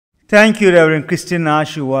Thank you, Reverend Christian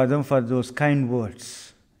Ashivadam, for those kind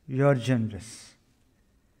words. You're generous.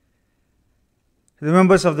 The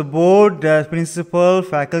members of the board, the principal,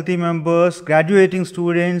 faculty members, graduating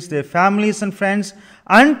students, their families and friends,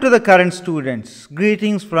 and to the current students,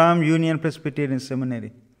 greetings from Union Presbyterian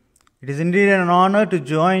Seminary. It is indeed an honor to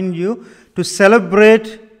join you to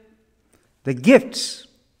celebrate the gifts,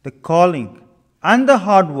 the calling, and the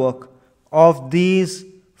hard work of these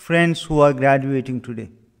friends who are graduating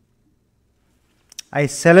today. I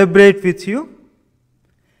celebrate with you.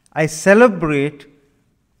 I celebrate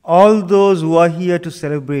all those who are here to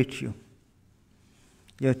celebrate you.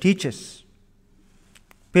 Your teachers,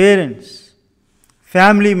 parents,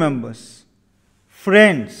 family members,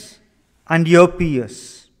 friends, and your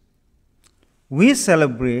peers. We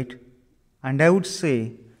celebrate, and I would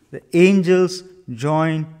say the angels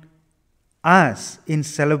join us in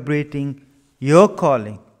celebrating your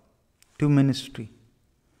calling to ministry.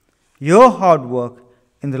 Your hard work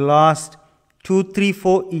in the last 2, 3,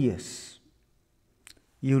 4 years.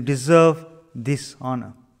 You deserve this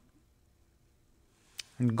honor.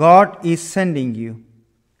 And God is sending you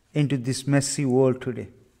into this messy world today.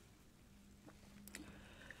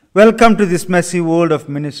 Welcome to this messy world of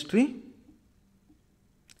ministry.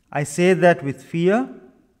 I say that with fear,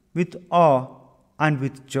 with awe, and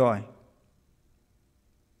with joy.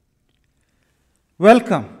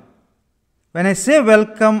 Welcome. When I say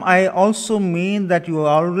welcome, I also mean that you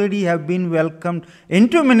already have been welcomed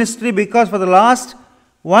into ministry, because for the last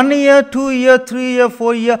 1 year, 2 year, 3 year,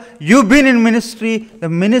 4 year, you've been in ministry, the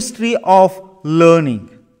ministry of learning.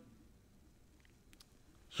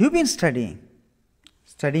 You've been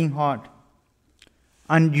studying hard,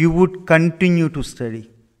 and you would continue to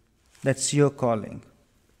study. That's your calling.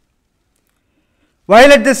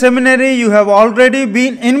 While at the seminary, you have already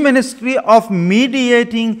been in ministry of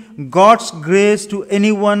mediating God's grace to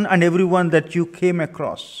anyone and everyone that you came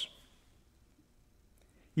across.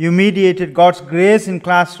 You mediated God's grace in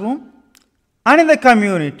classroom and in the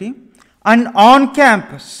community and on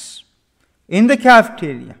campus, in the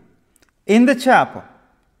cafeteria, in the chapel,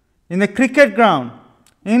 in the cricket ground,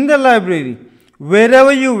 in the library,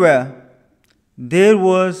 wherever you were, there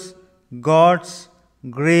was God's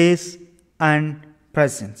grace and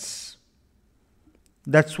presence.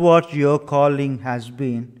 That's what your calling has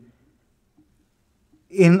been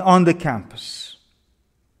on the campus.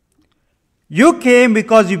 You came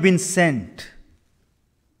because you've been sent.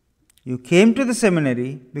 You came to the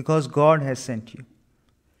seminary because God has sent you.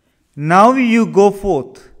 Now you go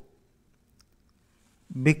forth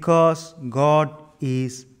because God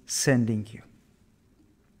is sending you.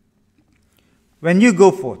 When you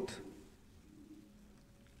go forth,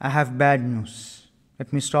 I have bad news.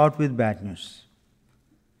 Let me start with bad news.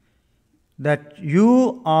 That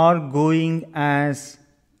you are going as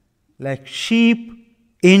like sheep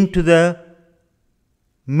into the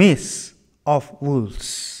midst of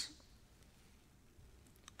wolves.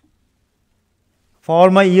 For all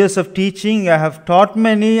my years of teaching, I have taught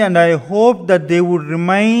many, and I hope that they would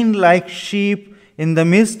remain like sheep in the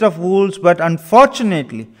midst of wolves, but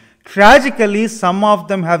unfortunately, tragically, some of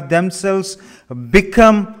them have themselves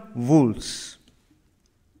become wolves.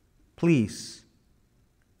 Please,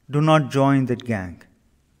 do not join that gang.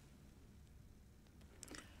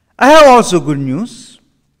 I have also good news.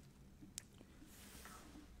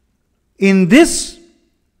 In this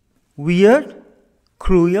weird,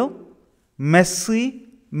 cruel, messy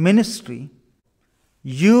ministry,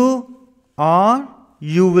 you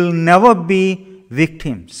will never be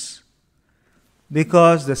victims,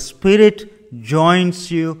 because the Spirit joins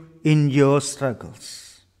you in your struggles.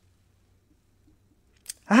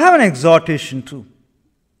 I have an exhortation too.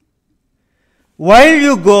 While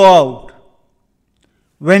you go out,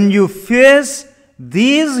 when you face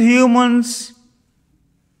these humans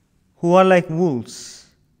who are like wolves,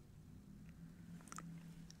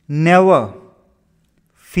 never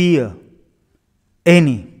fear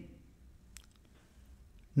any.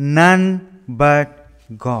 None but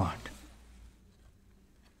God.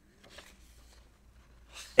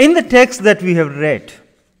 In the text that we have read,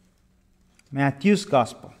 Matthew's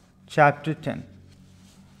Gospel, chapter 10,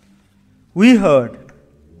 we heard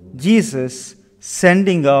Jesus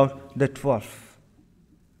sending out the 12.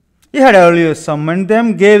 He had earlier summoned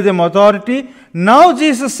them, gave them authority. Now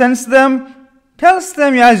Jesus sends them, tells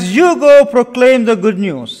them, as you go, proclaim the good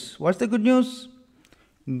news. What's the good news?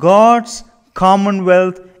 God's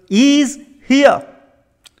commonwealth is here,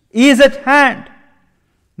 is at hand,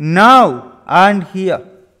 now and here.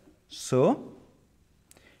 So,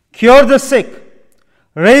 cure the sick,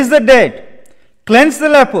 raise the dead, cleanse the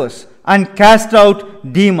lepers, and cast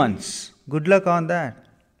out demons. Good luck on that.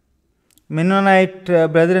 Mennonite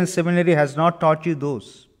Brethren Seminary has not taught you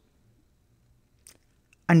those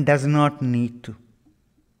and does not need to.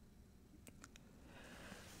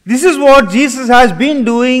 This is what Jesus has been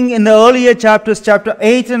doing in the earlier chapters, chapter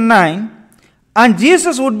 8 and 9, and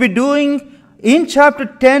Jesus would be doing in chapter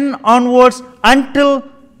 10 onwards until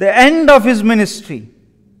the end of his ministry.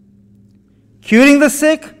 Curing the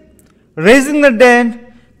sick, raising the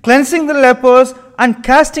dead, cleansing the lepers, and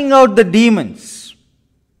casting out the demons.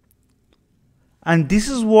 And this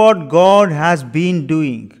is what God has been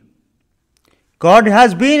doing. God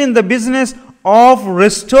has been in the business of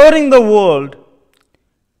restoring the world.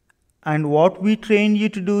 And what we train you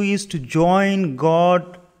to do is to join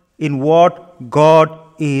God in what God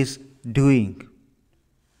is doing.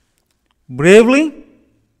 Bravely,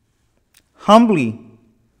 humbly,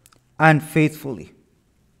 and faithfully.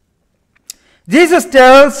 Jesus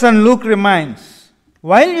tells and Luke reminds,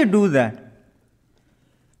 while you do that,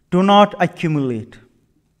 do not accumulate.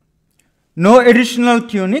 No additional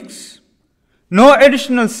tunics, no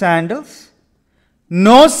additional sandals,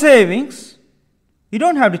 no savings. You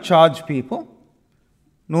don't have to charge people.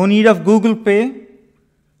 No need of Google Pay,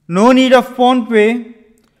 no need of Phone Pay.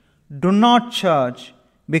 Do not charge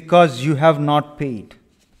because you have not paid.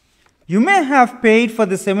 You may have paid for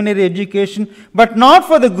the seminary education, but not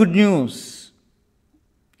for the good news.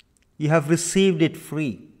 You have received it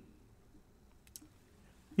free.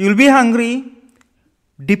 You will be hungry.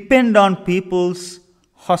 Depend on people's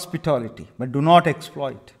hospitality, but do not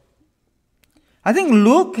exploit. I think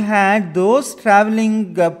Luke had those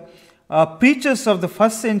traveling preachers of the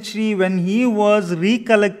first century when he was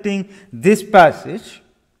recollecting this passage,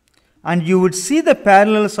 and you would see the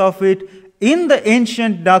parallels of it in the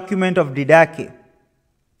ancient document of Didache,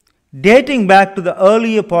 dating back to the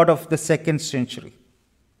earlier part of the 2nd century.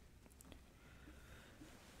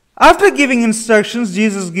 After giving instructions,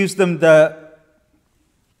 Jesus gives them the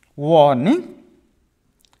warning.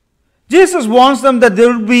 Jesus warns them that there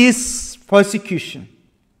will be persecution.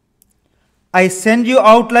 I send you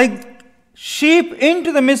out like sheep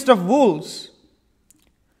into the midst of wolves.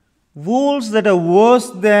 Wolves that are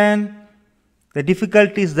worse than the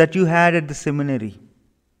difficulties that you had at the seminary,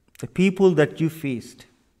 the people that you faced.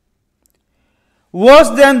 Worse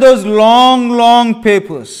than those long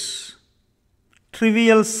papers,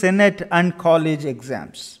 trivial Senate and college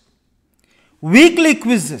exams, weekly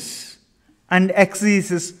quizzes and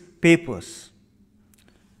exegesis papers.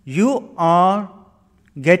 You are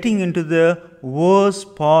getting into the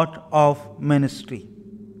worst part of ministry.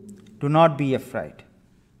 Do not be afraid.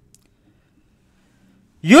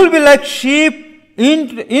 You'll be like sheep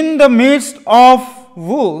in the midst of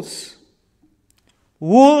wolves,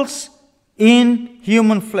 wolves in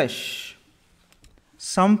human flesh,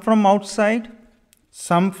 some from outside,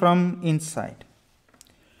 some from inside.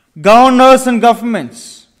 Governors and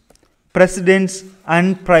governments, presidents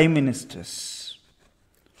and prime ministers.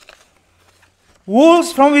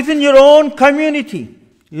 Wolves from within your own community,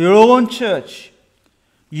 your own church,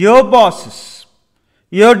 your bosses,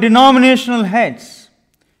 your denominational heads,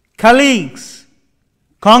 colleagues,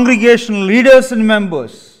 congregational leaders and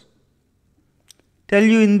members. Tell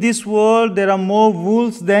you, in this world there are more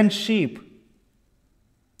wolves than sheep.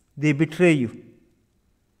 They betray you.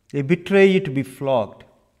 They betray you to be flogged.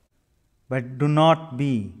 But do not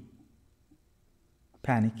be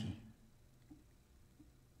panicky.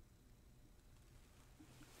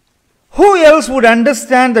 Who else would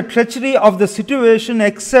understand the treachery of the situation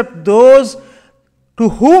except those to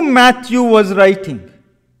whom Matthew was writing?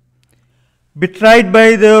 Betrayed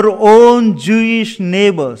by their own Jewish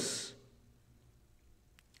neighbors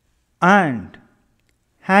and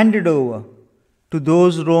handed over to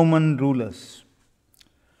those Roman rulers.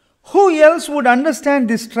 Who else would understand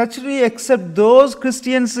this treachery except those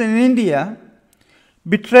Christians in India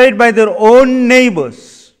betrayed by their own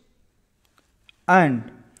neighbors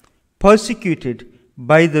and persecuted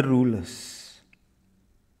by the rulers?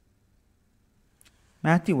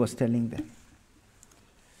 Matthew was telling them.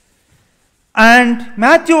 And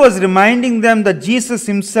Matthew was reminding them that Jesus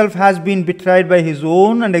himself has been betrayed by his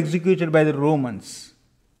own and executed by the Romans.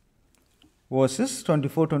 Verses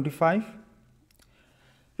 24-25.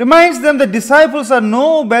 Reminds them that disciples are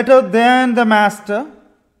no better than the master.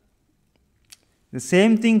 The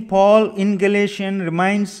same thing Paul in Galatians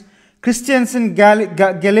reminds Christians in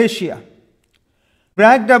Galatia.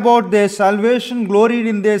 Bragged about their salvation, gloried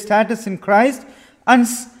in their status in Christ, and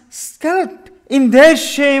scalped in their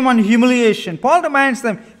shame and humiliation. Paul reminds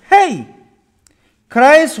them, hey,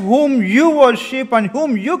 Christ whom you worship and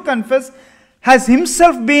whom you confess has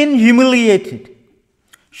himself been humiliated,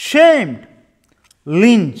 shamed,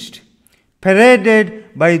 lynched,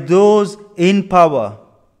 paraded by those in power,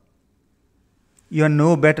 you are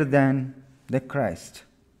no better than the Christ.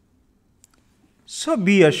 So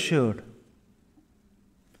be assured.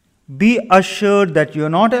 Be assured that you are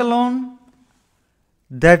not alone,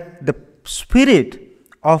 that the Spirit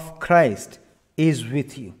of Christ is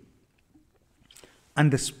with you.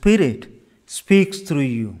 And the Spirit speaks through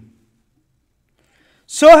you.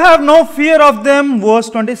 So have no fear of them, verse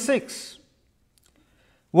 26.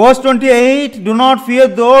 Verse 28, do not fear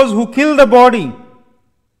those who kill the body.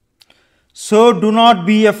 So do not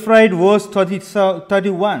be afraid, verse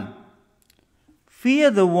 31.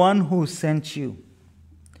 Fear the one who sent you.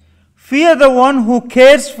 Fear the one who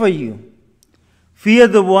cares for you. Fear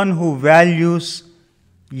the one who values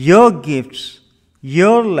your gifts,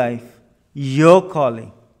 your life, your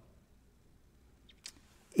calling.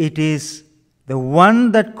 It is the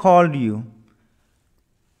one that called you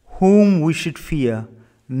whom we should fear,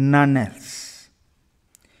 none else.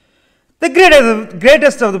 The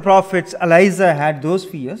greatest of the prophets, Elijah, had those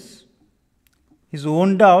fears, his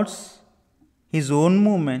own doubts, his own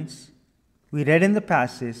movements. We read in the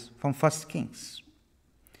passage from 1 Kings.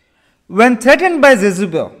 When threatened by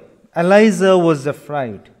Jezebel, Elijah was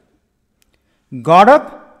afraid. Got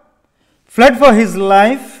up, fled for his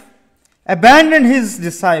life, abandoned his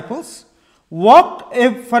disciples, walked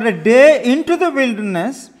for a day into the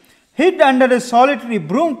wilderness, hid under a solitary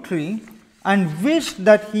broom tree, and wished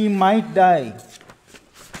that he might die.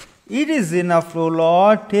 It is enough, O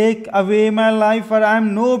Lord, take away my life, for I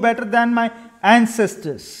am no better than my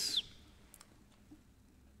ancestors.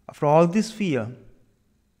 After all this fear,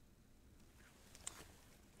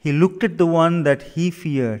 he looked at the one that he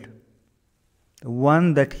feared, the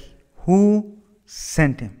one who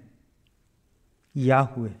sent him,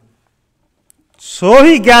 Yahweh. So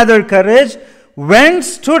he gathered courage, went,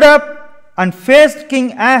 stood up, and faced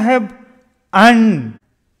King Ahab and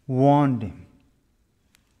warned him.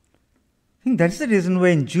 I think that's the reason why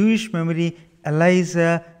in Jewish memory,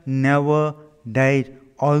 Elijah never died,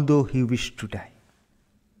 although he wished to die.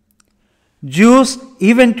 Jews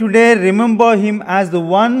even today remember him as the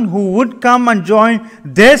one who would come and join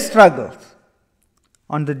their struggles.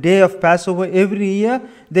 On the day of Passover every year,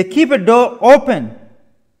 they keep a door open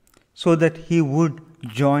so that he would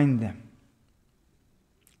join them.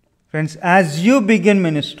 Friends, as you begin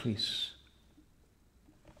ministries,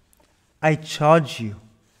 I charge you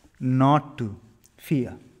not to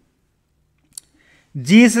fear.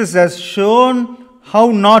 Jesus has shown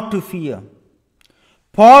how not to fear.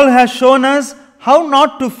 Paul has shown us how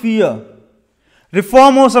not to fear.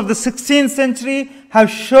 Reformers of the 16th century have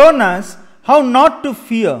shown us how not to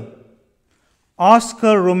fear.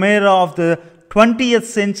 Oscar Romero of the 20th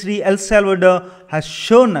century El Salvador has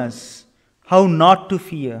shown us how not to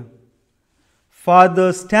fear.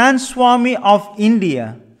 Father Stan Swami of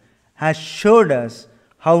India has showed us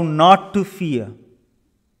how not to fear.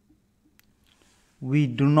 We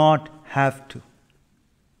do not have to.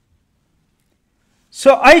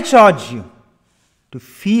 So I charge you to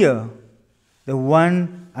fear the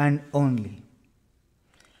one and only.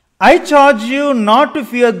 I charge you not to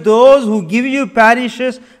fear those who give you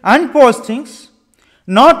parishes and postings,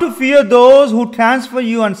 not to fear those who transfer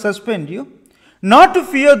you and suspend you, not to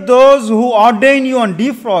fear those who ordain you and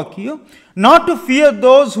defrock you, not to fear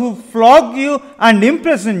those who flog you and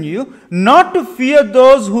imprison you, not to fear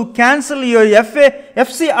those who cancel your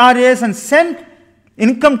FCRAs and send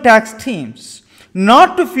income tax teams,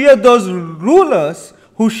 not to fear those rulers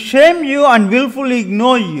who shame you and willfully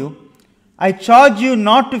ignore you. I charge you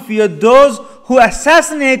not to fear those who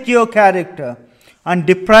assassinate your character and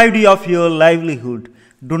deprive you of your livelihood.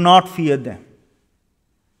 Do not fear them.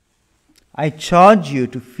 I charge you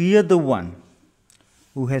to fear the one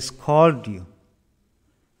who has called you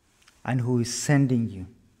and who is sending you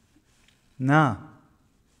now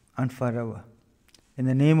and forever. In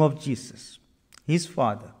the name of Jesus, his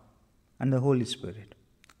Father, and the Holy Spirit.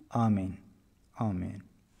 Amen. Amen.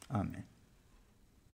 Amen.